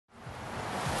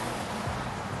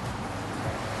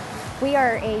We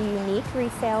are a unique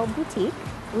resale boutique.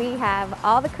 We have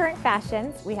all the current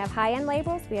fashions. We have high-end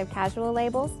labels, we have casual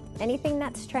labels. Anything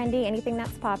that's trendy, anything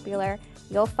that's popular,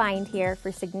 you'll find here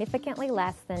for significantly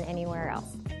less than anywhere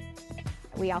else.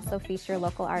 We also feature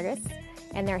local artists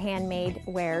and their handmade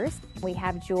wares. We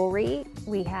have jewelry,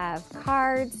 we have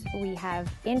cards, we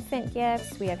have infant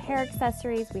gifts, we have hair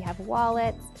accessories, we have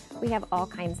wallets, we have all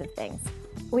kinds of things.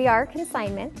 We are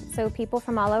consignment, so people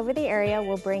from all over the area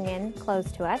will bring in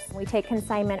clothes to us. We take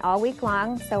consignment all week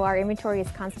long, so our inventory is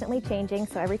constantly changing,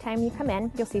 so every time you come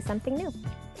in, you'll see something new.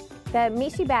 The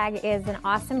Mishi bag is an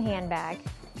awesome handbag.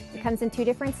 It comes in 2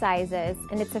 different sizes,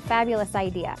 and it's a fabulous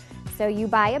idea. So you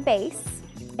buy a base,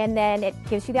 and then it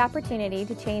gives you the opportunity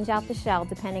to change out the shell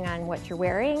depending on what you're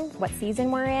wearing, what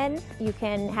season we're in. You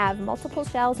can have multiple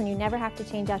shells and you never have to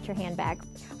change out your handbag.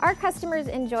 Our customers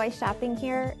enjoy shopping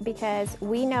here because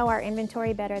we know our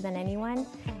inventory better than anyone,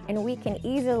 and we can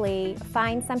easily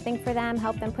find something for them,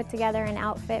 help them put together an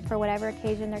outfit for whatever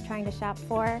occasion they're trying to shop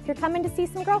for. You're coming to see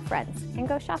some girlfriends and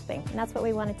go shopping, and that's what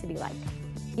we want it to be like.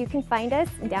 You can find us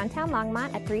in downtown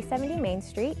Longmont at 370 Main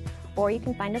Street, or you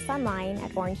can find us online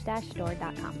at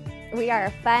orange-store.com. We are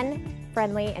a fun,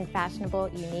 friendly, and fashionable,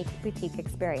 unique boutique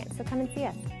experience, so come and see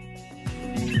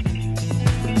us.